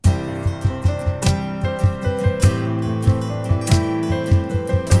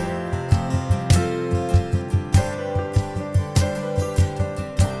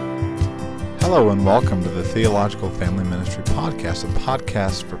Hello and welcome to the Theological Family Ministry Podcast, a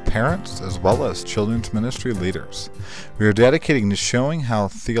podcast for parents as well as children's ministry leaders. We are dedicating to showing how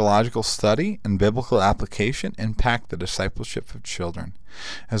theological study and biblical application impact the discipleship of children.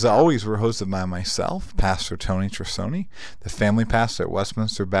 As always, we're hosted by myself, Pastor Tony Tresoni, the family pastor at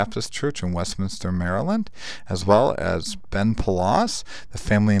Westminster Baptist Church in Westminster, Maryland, as well as Ben Palas, the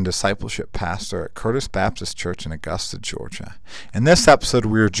family and discipleship pastor at Curtis Baptist Church in Augusta, Georgia. In this episode,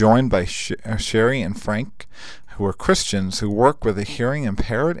 we are joined by Sherry and Frank, who are Christians who work with the hearing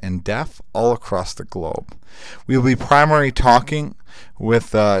impaired and deaf all across the globe. We will be primarily talking with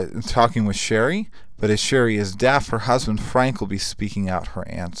Sherry, but as Sherry is deaf, her husband Frank will be speaking out her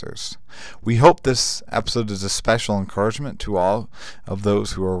answers. We hope this episode is a special encouragement to all of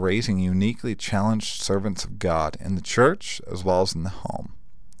those who are raising uniquely challenged servants of God in the church as well as in the home.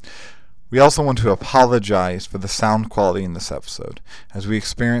 We also want to apologize for the sound quality in this episode, as we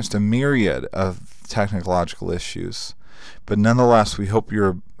experienced a myriad of technological issues. But nonetheless, we hope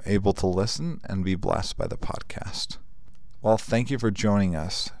you're able to listen and be blessed by the podcast. Well, thank you for joining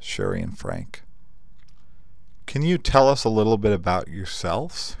us, Sherry and Frank. Can you tell us a little bit about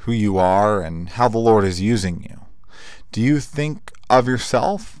yourselves, who you are, and how the Lord is using you? Do you think of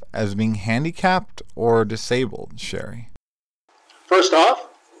yourself as being handicapped or disabled, Sherry? First off,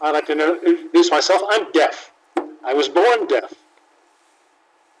 I'd like to introduce myself. I'm deaf. I was born deaf.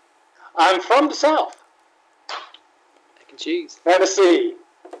 I'm from the South. I can choose. Tennessee.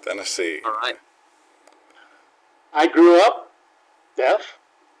 All right. I grew up deaf.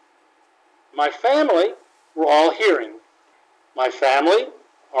 My family were all hearing. My family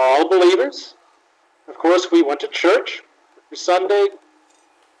are all believers. Of course, we went to church every Sunday.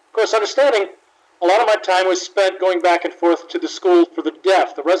 Of course, understanding a lot of my time was spent going back and forth to the school for the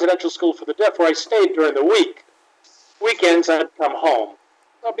deaf, the residential school for the deaf, where I stayed during the week. Weekends, I'd come home.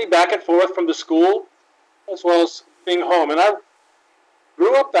 I'd be back and forth from the school as well as being home. And I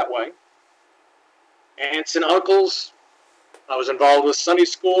grew up that way. Aunts and uncles. I was involved with Sunday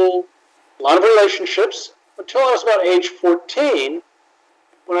school, a lot of relationships, until I was about age 14,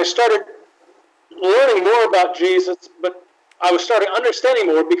 when I started learning more about Jesus, but I was starting understanding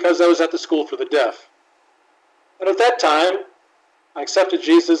more because I was at the school for the deaf. And at that time, I accepted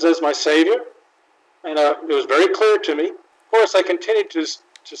Jesus as my Savior, and it was very clear to me. Of course, I continued to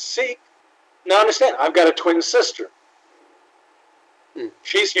seek. Now understand, I've got a twin sister.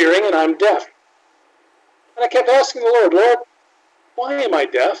 She's hearing and I'm deaf. And I kept asking the Lord, why am I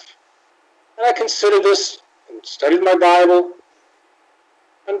deaf? And I considered this and studied my Bible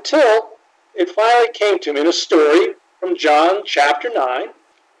until it finally came to me in a story from John chapter 9,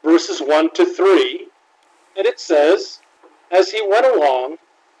 verses 1 to 3. And it says, as he went along,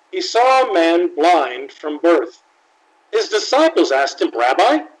 he saw a man blind from birth. His disciples asked him,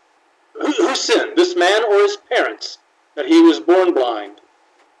 Rabbi, who sinned, this man or his parents, that he was born blind?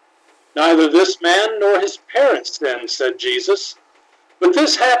 Neither this man nor his parents sinned, said Jesus, but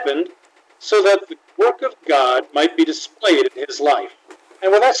this happened so that the work of God might be displayed in his life.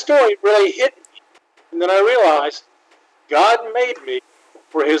 And when that story really hit me, and then I realized God made me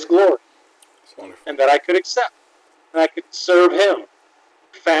for his glory, and that I could accept, and I could serve him.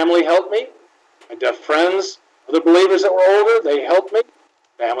 Family helped me, my deaf friends, other believers that were older, they helped me.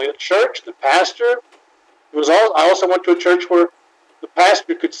 Family at church, the pastor. I also went to a church where the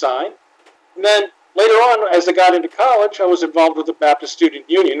pastor could sign. And then later on, as I got into college, I was involved with the Baptist Student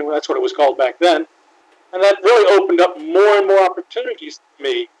Union. That's what it was called back then. And that really opened up more and more opportunities to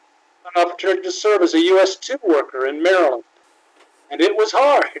me. An opportunity to serve as a US-2 worker in Maryland. And it was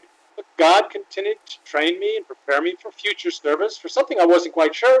hard. But God continued to train me and prepare me for future service, for something I wasn't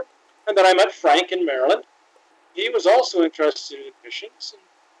quite sure. And then I met Frank in Maryland. He was also interested in missions. And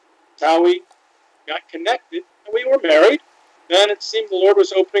that's how we got connected. And we were married. Then it seemed the Lord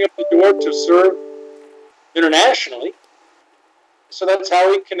was opening up the door to serve internationally. So that's how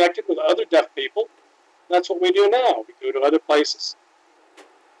we connected with other deaf people. That's what we do now. We go to other places.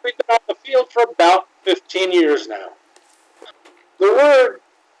 We've been on the field for about 15 years now. The word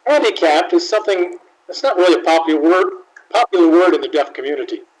handicapped is something that's not really a popular word in the deaf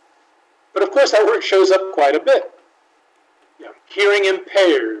community. But of course that word shows up quite a bit. Hearing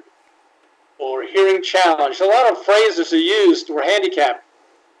impaired or hearing challenged. A lot of phrases are used for handicapped.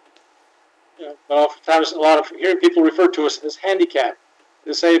 But oftentimes a lot of hearing people refer to us as handicapped,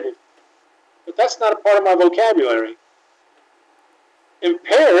 disabled. But that's not a part of my vocabulary.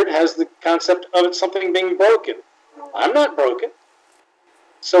 Impaired has the concept of it something being broken. I'm not broken.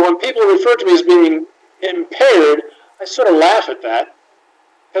 So when people refer to me as being impaired, I sort of laugh at that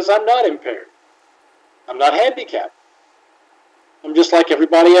because I'm not impaired. I'm not handicapped. I'm just like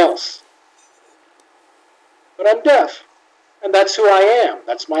everybody else. but I'm deaf. And that's who I am.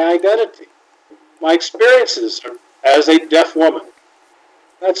 That's my identity. My experiences are as a deaf woman.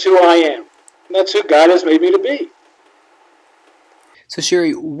 That's who I am. And that's who God has made me to be. So,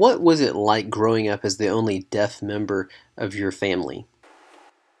 Sherry, what was it like growing up as the only deaf member of your family?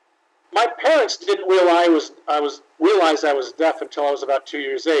 My parents didn't realize I was deaf until I was about 2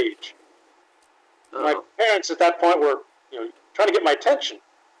 years age. My parents at that point were, trying to get my attention.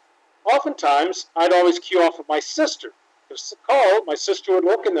 Oftentimes, I'd always cue off of my sister. If it's a call, my sister would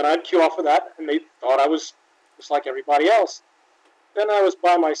look, and then I'd cue off of that, and they thought I was just like everybody else. Then I was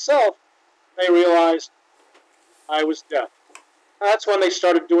by myself. They realized I was deaf. That's when they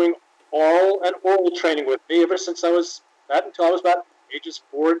started doing oral and oral training with me. Ever since until I was about ages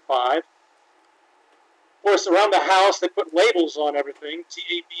 4 and 5. Of course, around the house, they put labels on everything: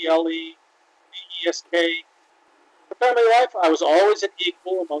 TABLE, DESK. For family life, I was always an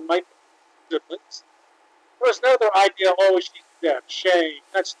equal among my siblings. There was no other idea, she's deaf. Shame,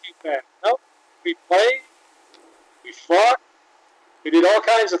 that's too bad. No, we played, we fought, we did all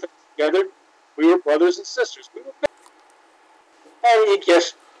kinds of things together. We were brothers and sisters. We were and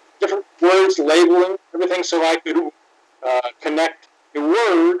yes, different words, labeling, everything, so I could connect a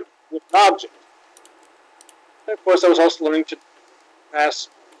word with an object. And of course, I was also learning to pass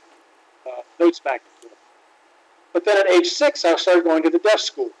notes back and forth. But then at age 6, I started going to the deaf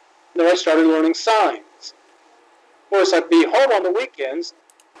school. And then I started learning signs. Of course, I'd be home on the weekends.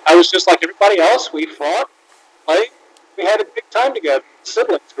 I was just like everybody else. We fought, played. We had a big time together,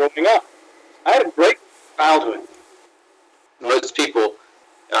 siblings growing up. I had a great childhood. Most people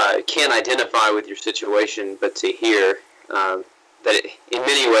can't identify with your situation, but to hear that in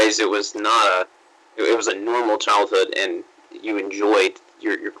many ways it was a normal childhood, and you enjoyed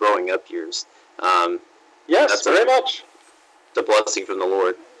your growing up years. Yes, very much. It's a blessing from the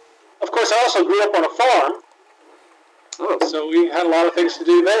Lord. Of course, I also grew up on a farm, so we had a lot of things to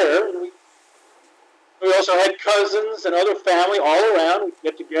do there. We also had cousins and other family all around. We'd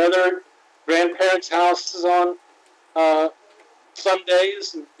get together at grandparents' houses on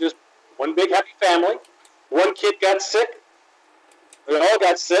Sundays, and just one big happy family. One kid got sick. We all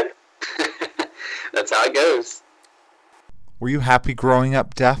got sick. That's how it goes. Were you happy growing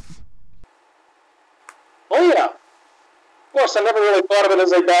up deaf? Oh, yeah. Of course, I never really thought of it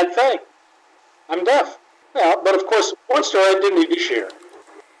as a bad thing. I'm deaf. Yeah, but of course, one story I do need to share.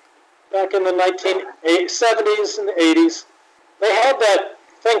 Back in the 1970s and the 80s, they had that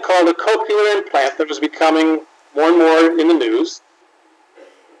thing called a cochlear implant that was becoming more and more in the news.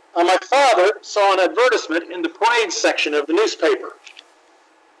 My father saw an advertisement in the parade section of the newspaper.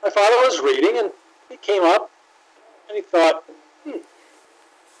 My father was reading, and he came up, and he thought,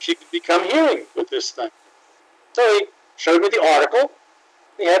 she could become hearing with this thing. So he showed me the article.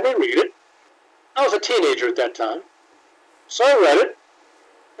 He had me read it. I was a teenager at that time. So I read it,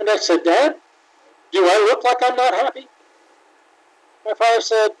 and I said, Dad, do I look like I'm not happy? My father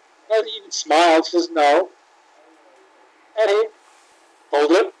said, he smiled, says no. And he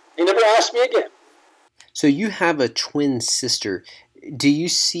folded it. He never asked me again. So you have a twin sister. Do you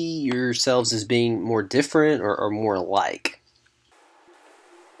see yourselves as being more different or more alike?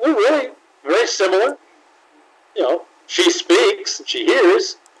 We're really very similar. She speaks and she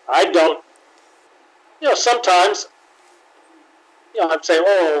hears. I don't. Sometimes, I'd say,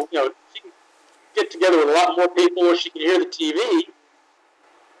 she can get together with a lot more people, or she can hear the TV.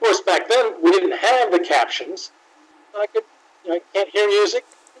 Of course, back then, we didn't have the captions. I can't hear music.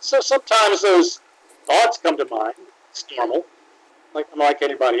 So sometimes those thoughts come to mind. It's normal. I'm like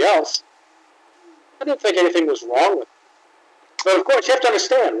anybody else. I didn't think anything was wrong with it. But of course, you have to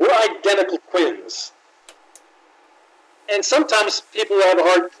understand, we're identical twins. And sometimes people have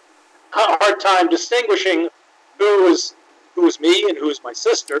a hard time distinguishing who was me and who was my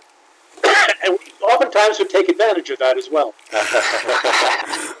sister. And oftentimes we take advantage of that as well.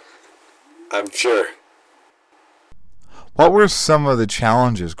 I'm sure. What were some of the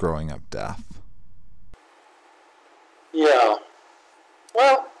challenges growing up deaf? Yeah.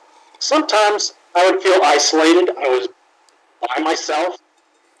 Well, sometimes I would feel isolated. I was by myself.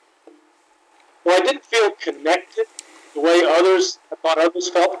 Well, I didn't feel connected the way I thought others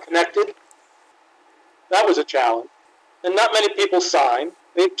felt connected. That was a challenge. And not many people signed.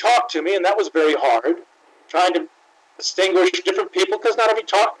 They talked to me, and that was very hard, trying to distinguish different people, because not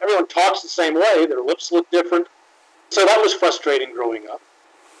everyone talks the same way. Their lips look different. So that was frustrating growing up.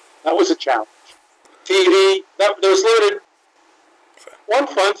 That was a challenge. TV, there was limited. One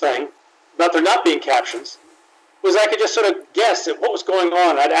fun thing about there not being captions was I could just sort of guess at what was going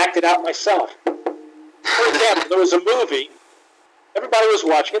on. I'd act it out myself. For example, there was a movie. Everybody was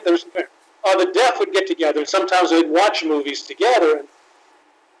watching it. There was the deaf would get together, and sometimes they'd watch movies together, and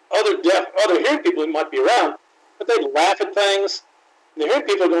other hearing people who might be around, but they'd laugh at things. And the hearing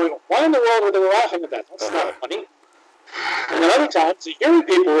people are going, why in the world were they laughing at that? That's not funny. And then other times, the hearing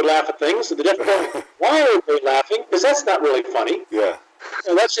people would laugh at things, and the deaf are going, why are they laughing? Because that's not really funny. Yeah.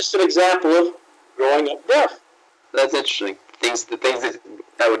 And that's just an example of growing up deaf. That's interesting. The things that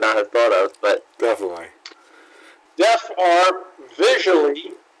I would not have thought of, but Definitely. Deaf are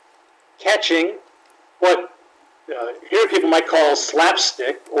visually catching what hearing people might call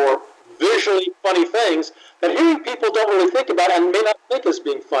slapstick or visually funny things that hearing people don't really think about and may not think as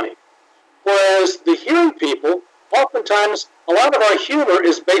being funny. Whereas the hearing people, oftentimes, a lot of our humor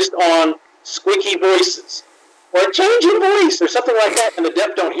is based on squeaky voices or a change in voice or something like that, and the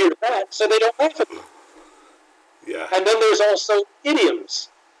deaf don't hear that, so they don't laugh at it. Yeah. And then there's also idioms,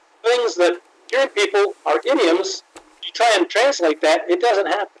 things that hearing people are idioms. You try and translate that, it doesn't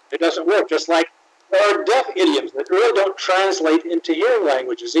happen. It doesn't work. Just like there are deaf idioms that really don't translate into hearing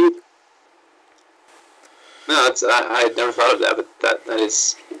languages either. no, I had never thought of that. But that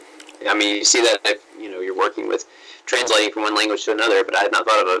is, I mean, you see that if you're working with translating from one language to another, but I had not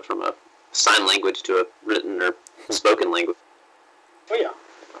thought of it from a sign language to a written or spoken language. Oh yeah.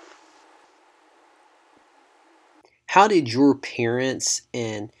 How did your parents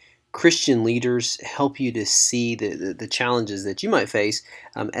and Christian leaders help you to see the challenges that you might face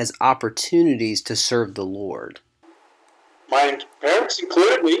as opportunities to serve the Lord? My parents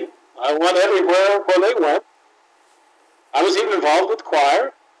included me. I went everywhere where they went. I was even involved with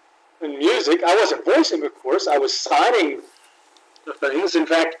choir and music. I wasn't voicing, of course. I was signing the things. In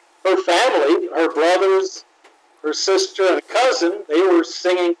fact, her family, her brothers, her sister, and a cousin, they were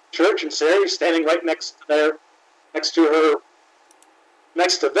singing church, and Sarah was standing right next to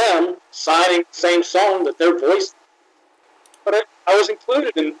them, signing the same song that their voice. But I was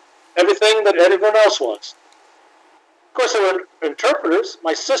included in everything that everyone else was. Of course, there were interpreters.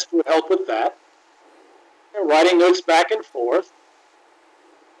 My sister would help with that, writing notes back and forth.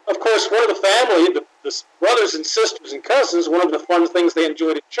 Of course, one of the family, the brothers and sisters and cousins, one of the fun things they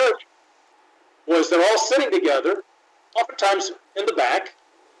enjoyed at church was they're all sitting together, oftentimes in the back,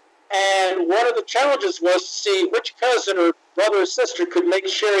 and one of the challenges was to see which cousin or brother or sister could make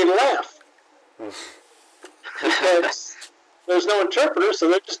Sherry laugh. Because there's no interpreter, so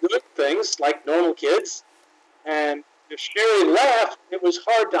they're just doing things like normal kids. And if Sherry laughed, it was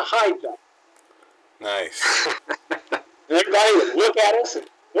hard to hide that. Nice. And everybody would look at us and,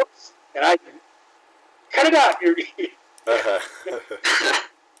 whoops, and I cut it out.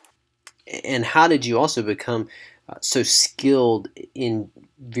 And how did you also become so skilled in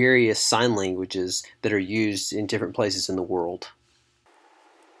various sign languages that are used in different places in the world?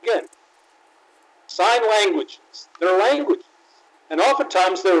 Again, sign languages. They're languages. And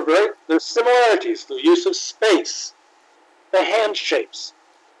oftentimes there's similarities. The use of space, the hand shapes,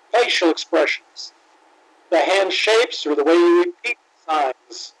 facial expressions. The hand shapes or the way you repeat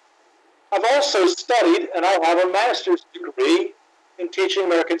signs. I've also studied, and I have a master's degree in teaching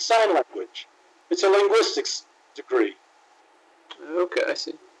American Sign Language. It's a linguistics degree. Okay, I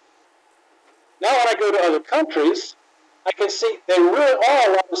see. Now when I go to other countries, I can see there really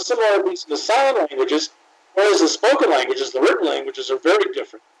are a lot of similarities in the sign languages, whereas the spoken languages, the written languages, are very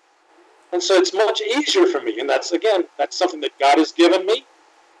different. And so it's much easier for me, and that's something that God has given me,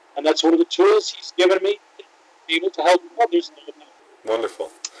 and that's one of the tools He's given me to be able to help others know about. Wonderful.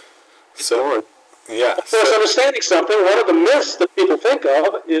 So, yeah. Of course, understanding something, one of the myths that people think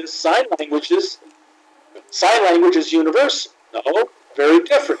of is sign language is universal. No, very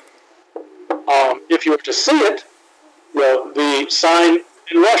different. If you were to see it, the sign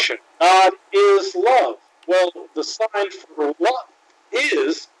in Russian, God is love. Well, the sign for love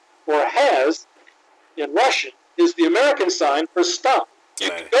is, or has, in Russian, is the American sign for stop. You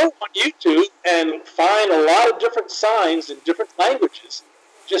can go on YouTube and find a lot of different signs in different languages.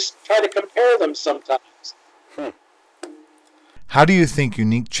 Just try to compare them sometimes. How do you think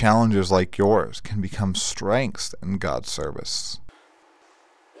unique challenges like yours can become strengths in God's service?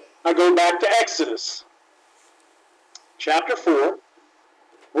 I go back to Exodus, chapter 4,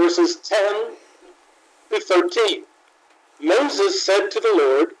 verses 10 to 13. Moses said to the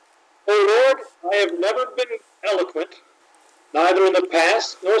Lord, O Lord, I have never been eloquent, neither in the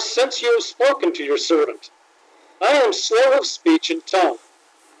past nor since you have spoken to your servant. I am slow of speech and tongue.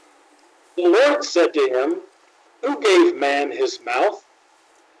 The Lord said to him, Who gave man his mouth?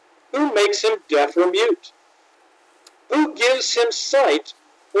 Who makes him deaf or mute? Who gives him sight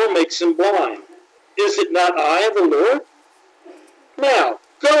or makes him blind? Is it not I, the Lord? Now,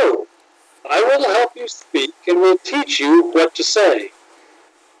 go. I will help you speak and will teach you what to say.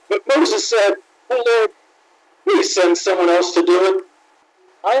 But Moses said, "Oh Lord, please send someone else to do it."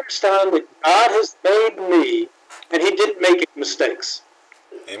 I understand that God has made me, and He didn't make any mistakes.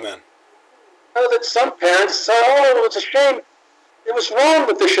 Amen. I know that some parents say, "Oh, it's a shame. It was wrong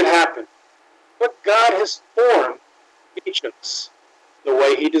that this should happen." But God has formed each of us the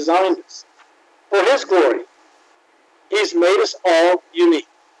way He designed us for His glory. He's made us all unique.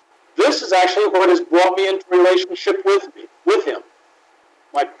 This is actually what has brought me into a relationship with Him.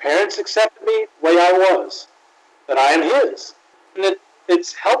 My parents accepted me the way I was, that I am His. And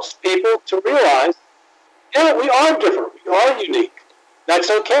it helps people to realize, yeah, we are different. We are unique.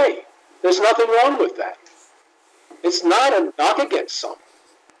 That's okay. There's nothing wrong with that. It's not a knock against someone,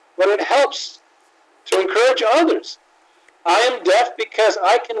 but it helps to encourage others. I am deaf because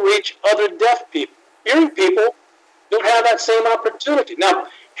I can reach other deaf people. Hearing people don't have that same opportunity. Now,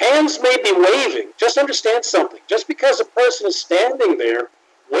 hands may be waving. Just understand something. Just because a person is standing there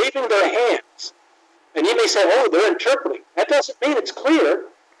waving their hands, and you may say, "Oh, they're interpreting," that doesn't mean it's clear.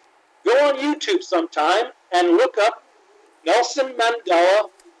 Go on YouTube sometime and look up Nelson Mandela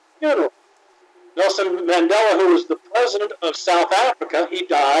funeral. Nelson Mandela, who was the president of South Africa, he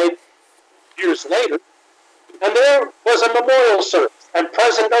died years later, and there was a memorial service, and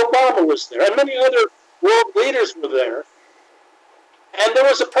President Obama was there, and many other world leaders were there, and there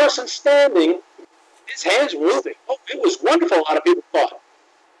was a person standing, his hands were moving. Oh, it was wonderful, a lot of people thought.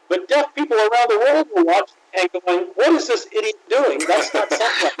 But deaf people around the world were watching and going, "What is this idiot doing? That's not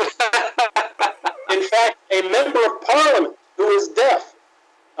something." In fact, a member of parliament who is deaf,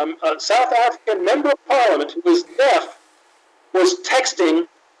 a South African member of parliament who is deaf, was texting,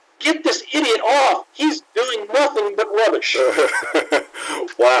 "Get this idiot off. He's doing nothing but rubbish."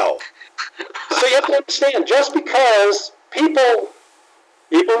 Wow. So you have to understand, just because people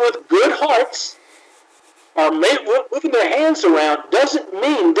with good hearts are moving their hands around doesn't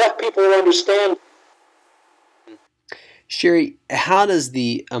mean deaf people will understand. Sherry, how does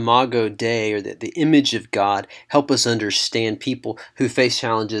the Imago Dei, or the image of God, help us understand people who face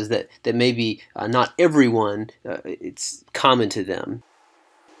challenges that maybe not everyone, it's common to them?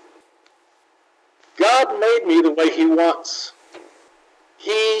 God made me the way He wants.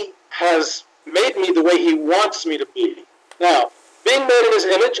 He has made me the way He wants me to be. Now, being made in His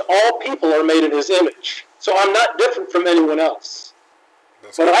image, all people are made in His image. So I'm not different from anyone else.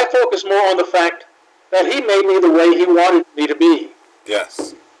 But I focus more on the fact that He made me the way He wanted me to be.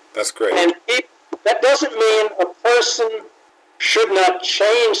 Yes, that's great. And that doesn't mean a person should not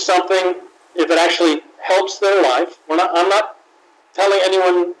change something if it actually helps their life. I'm not telling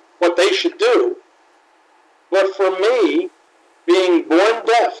anyone what they should do. But for me, being born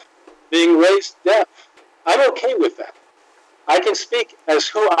deaf, being raised deaf, I'm okay with that. I can speak as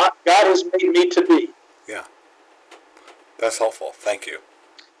who God has made me to be. Yeah, that's helpful. Thank you.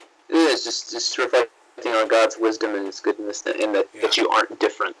 It is just reflecting on God's wisdom and His goodness, and that you aren't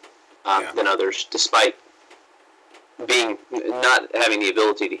different than others, despite being not having the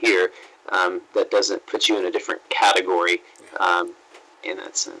ability to hear. That doesn't put you in a different category in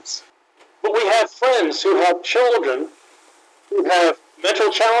that sense. But we have friends who have children who have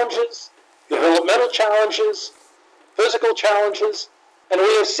mental challenges, developmental challenges, physical challenges, and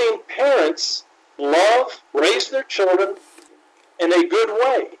we have seen parents raise their children in a good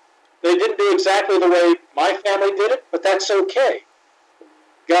way. They didn't do exactly the way my family did it, but that's okay.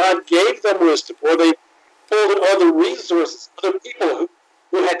 God gave them wisdom, or they pulled in other resources, other people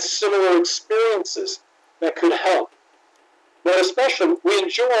who had similar experiences that could help. But especially, we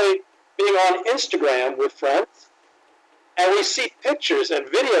enjoy being on Instagram with friends, and we see pictures and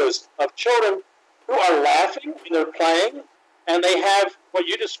videos of children who are laughing and they're playing, and they have what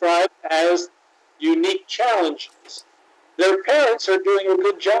you described as unique challenges. Their parents are doing a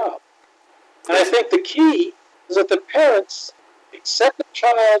good job. And I think the key is that the parents accept the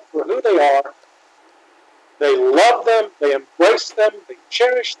child for who they are. They love them, they embrace them, they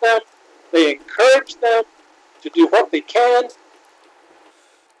cherish them, they encourage them to do what they can.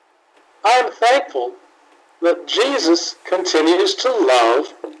 I'm thankful that Jesus continues to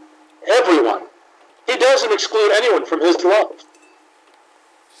love everyone. He doesn't exclude anyone from His love.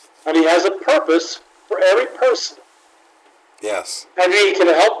 And He has a purpose for every person. Yes. And He can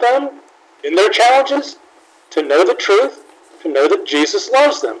help them in their challenges to know the truth, to know that Jesus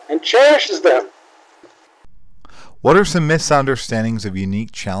loves them and cherishes them. What are some misunderstandings of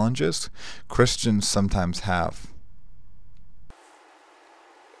unique challenges Christians sometimes have?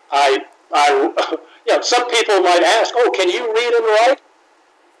 Some people might ask, "Oh, can you read and write?"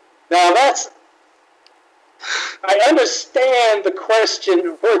 Now I understand the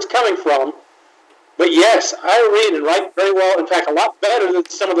question, where it's coming from, But yes, I read and write very well. In fact, a lot better than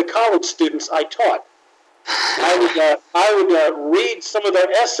some of the college students I taught. I would read some of their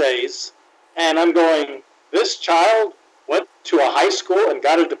essays, and I'm going, this child went to a high school and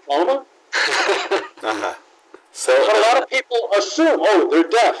got a diploma? Uh-huh. But a lot of people assume, oh, they're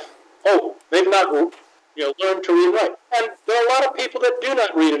deaf. Oh, they've not learned to read and write. And there are a lot of people that do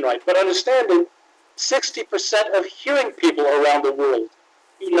not read and write. But understanding, 60% of hearing people around the world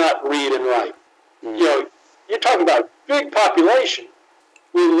do not read and write. You're talking about big population.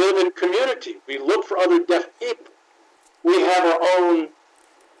 We live in community. We look for other deaf people. We have our own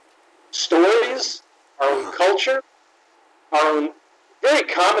stories, our own culture, our own very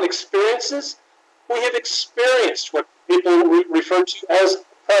common experiences. We have experienced what people refer to as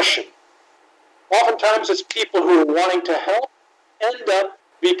oppression. Oftentimes it's people who are wanting to help end up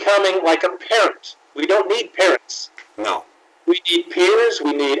becoming like a parent. We don't need parents. No. We need peers,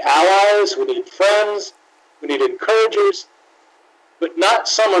 we need allies, we need friends, we need encouragers, but not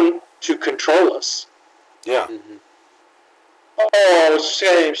someone to control us. Yeah. Mm-hmm. Oh,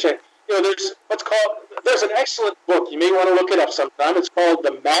 shame. There's an excellent book, you may want to look it up sometime. It's called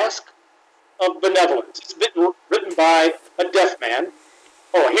The Mask of Benevolence. It's been written by a deaf man,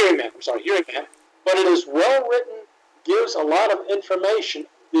 a hearing man, but it is well written, gives a lot of information,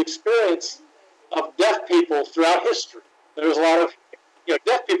 the experience of deaf people throughout history. There's a lot of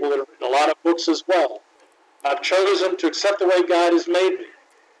deaf people that have written a lot of books as well. I've chosen to accept the way God has made me.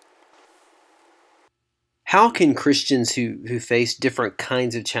 How can Christians who face different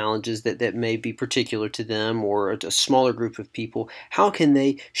kinds of challenges that may be particular to them or a smaller group of people, how can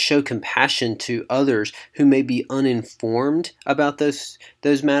they show compassion to others who may be uninformed about those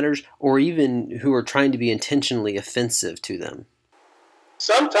matters or even who are trying to be intentionally offensive to them?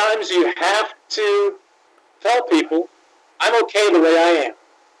 Sometimes you have to tell people, I'm okay the way I am.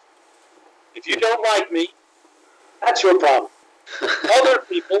 If you don't like me, that's your problem. Other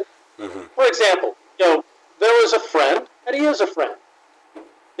people, for example, there was a friend, and he is a friend,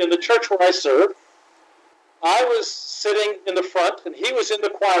 in the church where I serve. I was sitting in the front, and he was in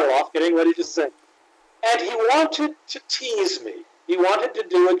the choir loft getting ready to sing. And he wanted to tease me. He wanted to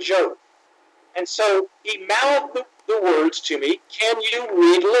do a joke. And so he mouthed the words to me, can you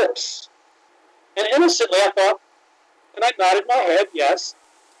read lips? And innocently I thought, and I nodded my head, yes.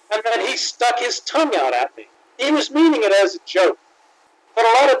 And then he stuck his tongue out at me. He was meaning it as a joke. But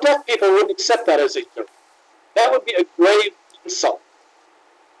a lot of deaf people wouldn't accept that as a joke. That would be a grave insult.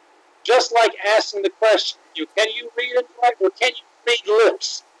 Just like asking the question, can you read and write, or can you read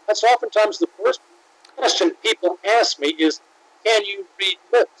lips? That's oftentimes the first question people ask me is, can you read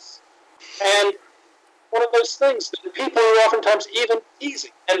lips? And one of those things that people are oftentimes even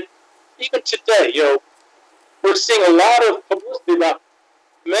teasing. And even today, we're seeing a lot of publicity about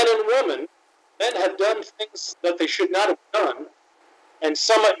men and women. Men have done things that they should not have done. And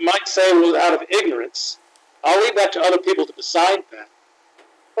some might say it was out of ignorance. I'll leave that to other people to decide that.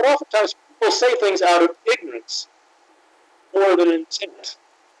 But oftentimes people say things out of ignorance more than intent.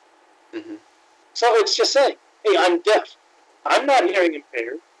 Mm-hmm. So it's just saying, hey, I'm deaf. I'm not hearing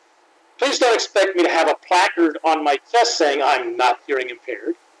impaired. Please don't expect me to have a placard on my chest saying I'm not hearing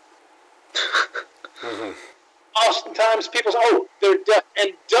impaired. Mm-hmm. Oftentimes people say, oh, they're deaf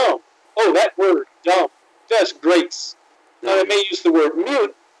and dumb. Oh, that word, dumb, just grates. Now, they may use the word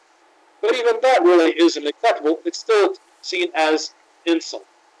mute, but even that really isn't acceptable. It's still seen as insult.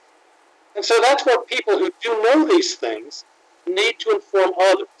 And so that's what people who do know these things need to inform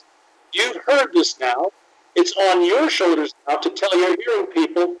others. You've heard this now. It's on your shoulders now to tell your hearing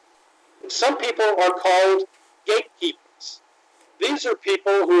people. Some people are called gatekeepers. These are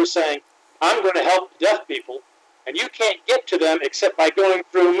people who are saying, I'm going to help deaf people, and you can't get to them except by going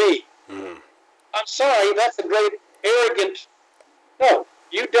through me. Mm-hmm. I'm sorry, that's a great arrogant. No,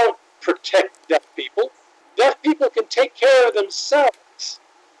 you don't protect deaf people. Deaf people can take care of themselves.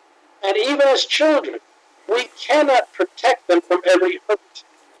 And even as children, we cannot protect them from every hurt.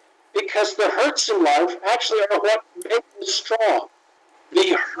 Because the hurts in life actually are what make us strong.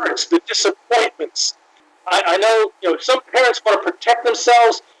 The hurts, the disappointments. I know, some parents want to protect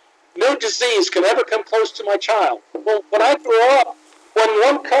themselves. No disease can ever come close to my child. Well, when I grew up, when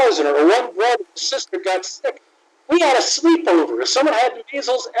one cousin or one brother or sister got sick, we had a sleepover. If someone had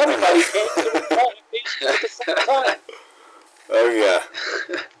measles, everybody came to the measles at the same time. Oh,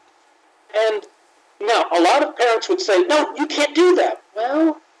 yeah. And now, a lot of parents would say, no, you can't do that.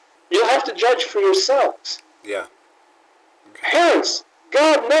 Well, you'll have to judge for yourselves. Yeah. Parents,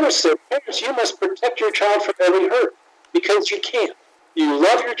 God never said, parents, you must protect your child from every hurt, because you can't. You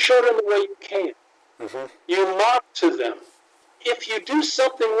love your children the way you can. Mm-hmm. You mock to them. if you do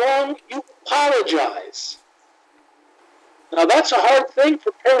something wrong, you apologize. Now, that's a hard thing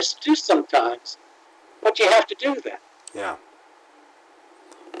for parents to do sometimes, but you have to do that. Yeah.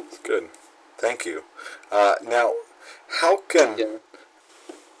 That's good. Thank you. Now, how can...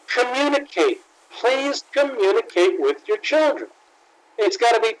 Communicate. Please communicate with your children. It's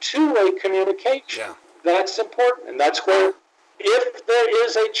got to be two-way communication. Yeah. That's important, and that's where, if there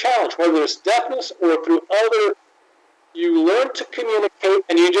is a challenge, whether it's deafness or through other, you learn to communicate,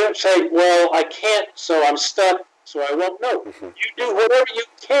 and you don't say, well, I can't, so I'm stuck, so I won't know. Mm-hmm. You do whatever you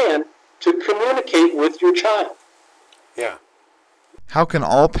can to communicate with your child. Yeah. How can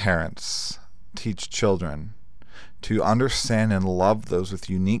all parents teach children to understand and love those with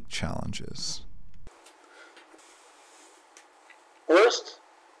unique challenges? First,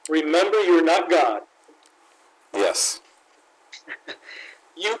 remember you're not God. Yes.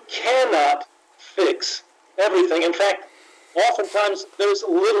 You cannot fix everything. In fact, oftentimes there's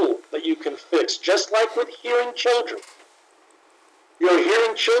little that you can fix, just like with hearing children. Your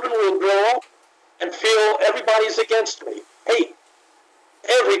hearing children will grow up and feel everybody's against me. Hey,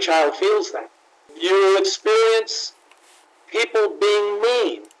 every child feels that. You will experience people being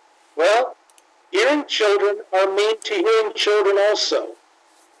mean. Well, hearing children are mean to hearing children also.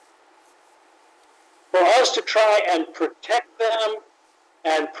 For us to try and protect them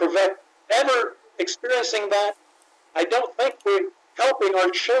and prevent ever experiencing that, I don't think we're helping our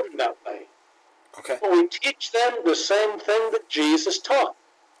children that way. Okay. But we teach them the same thing that Jesus taught.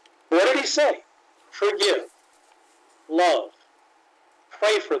 What did he say? Forgive, love,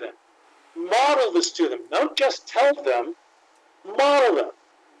 pray for them. Model this to them. Don't just tell them, model them.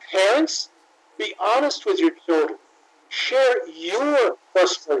 Parents, be honest with your children. Share your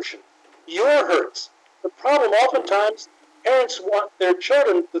frustration, your hurts. The problem oftentimes, parents want their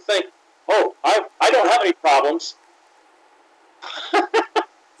children to think, oh, I don't have any problems.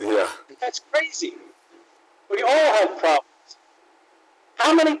 Yeah. That's crazy. We all have problems.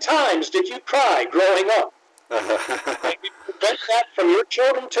 How many times did you cry growing up? Can you prevent that from your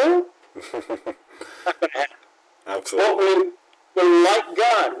children too? Not going to happen. Absolutely. But we're like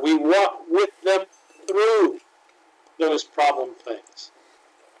God. We walk with them through those problem things.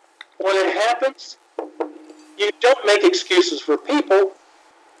 When it happens, you don't make excuses for people,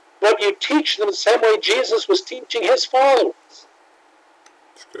 but you teach them the same way Jesus was teaching his followers.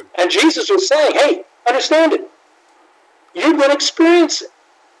 That's good. And Jesus was saying, hey, understand it. You're going to experience it.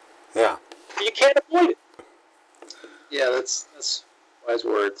 Yeah. You can't avoid it. Yeah, that's wise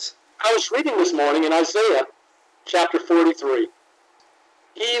words. I was reading this morning in Isaiah chapter 43.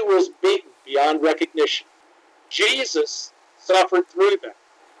 He was beaten beyond recognition. Jesus suffered through that.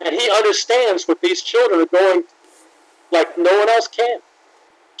 And he understands what these children are going through like no one else can.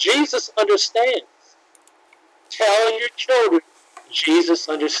 Jesus understands. Tell your children, Jesus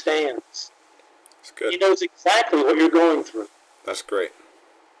understands. That's good. He knows exactly what you're going through. That's great.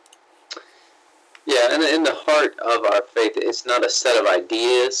 Yeah, and in the heart of our faith, it's not a set of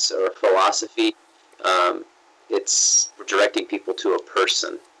ideas or a philosophy. It's directing people to a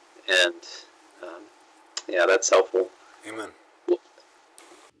person. And, yeah, that's helpful. Amen.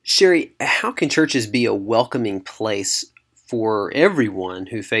 Sherry, how can churches be a welcoming place for everyone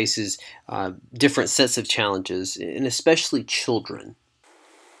who faces different sets of challenges, and especially children?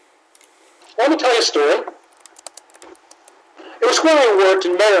 Let me tell you a story. It was when I worked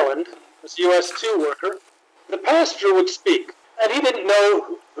in Maryland as a US-2 worker. The pastor would speak, and he didn't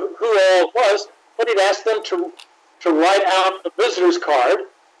know who all it was, but he'd ask them to write out a visitor's card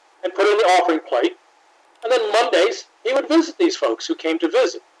and put it in the offering plate. And then Mondays, he would visit these folks who came to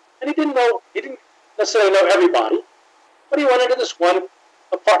visit. And he didn't necessarily know everybody, but he went into this one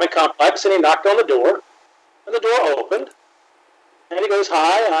apartment complex and he knocked on the door, and the door opened, and he goes,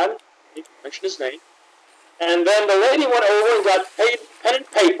 hi, he mentioned his name. And then the lady went over and got pen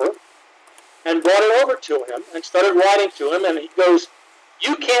and paper and brought it over to him and started writing to him, and he goes,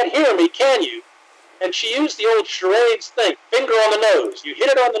 you can't hear me, can you? And she used the old charades thing, finger on the nose. You hit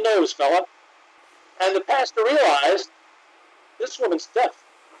it on the nose, fella. And the pastor realized, this woman's deaf.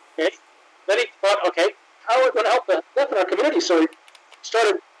 Okay? Then he thought, okay, how are we going to help the deaf in our community? So he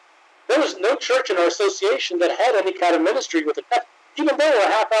started, there was no church in our association that had any kind of ministry with the deaf, even though we're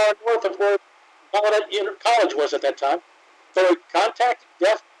a half hour north of where Gallaudet College was at that time. So we contacted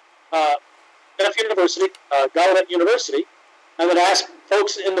Deaf University, Gallaudet University, and then asked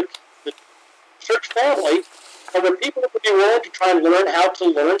folks in the church family, are there people that would be willing to try and learn how to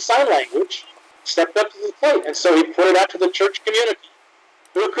learn sign language, stepped up to the plate. And so he put it out to the church community.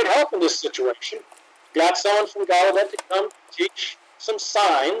 Who could help in this situation? Got someone from Gallaudet to come teach some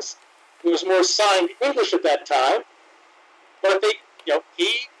signs. It was more signed English at that time. But if he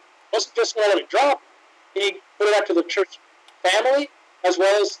wasn't just going to let it drop, he put it out to the church family, as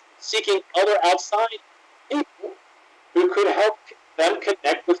well as seeking other outside people who could help them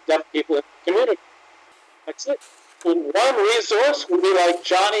connect with deaf people in the community. That's it. One resource would be like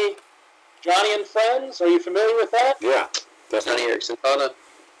Johnny and Friends. Are you familiar with that? Yeah, definitely.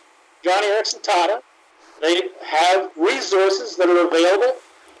 Johnny Erickson Tata. They have resources that are available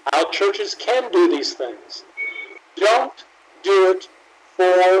how churches can do these things. Don't do it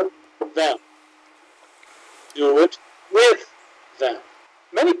for them. Do it with them.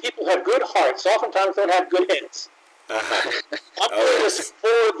 Many people have good hearts. Oftentimes don't have good heads. I'm doing this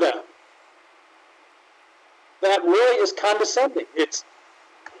for them. That really is condescending. It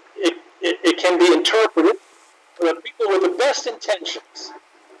can be interpreted for people with the best intentions.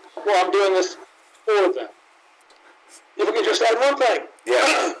 Well, I'm doing this for them. If we can just add one thing.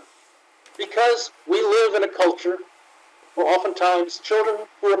 Yeah. Because we live in a culture where oftentimes children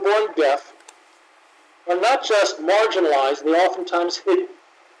who are born deaf are not just marginalized, they're oftentimes hidden.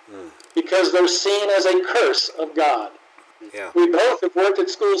 Because they're seen as a curse of God. Yeah. We both have worked at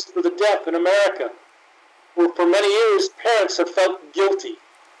schools for the deaf in America, where for many years parents have felt guilty.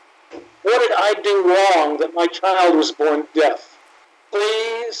 What did I do wrong that my child was born deaf?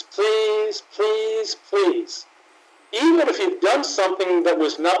 Please, please, please, please. Even if you've done something that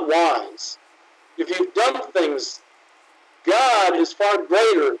was not wise, if you've done things, God is far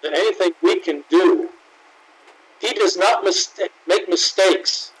greater than anything we can do. He does not make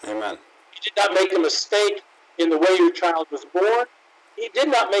mistakes. Amen. He did not make a mistake in the way your child was born. He did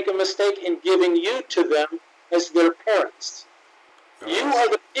not make a mistake in giving you to them as their parents. You are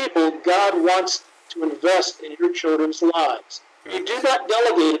the people God wants to invest in your children's lives. You do not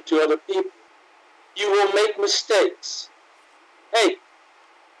delegate it to other people. You will make mistakes. Hey,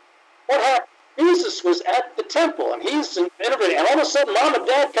 what happened? Jesus was at the temple, and he's interviewing, and all of a sudden, Mom and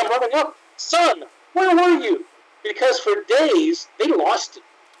Dad come running up. Son, where were you? Because for days, they lost it.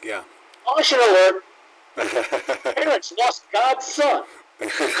 Yeah. Caution alert. Parents lost God's son.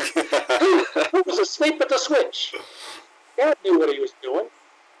 Who was asleep at the switch? God knew what he was doing.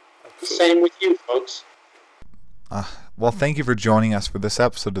 The same with you, folks. Well, thank you for joining us for this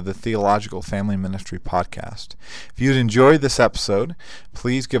episode of the Theological Family Ministry Podcast. If you'd enjoyed this episode,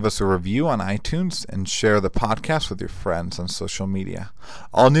 please give us a review on iTunes and share the podcast with your friends on social media.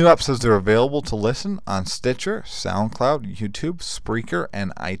 All new episodes are available to listen on Stitcher, SoundCloud, YouTube, Spreaker,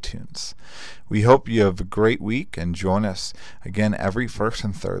 and iTunes. We hope you have a great week and join us again every first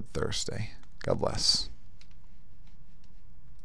and third Thursday. God bless.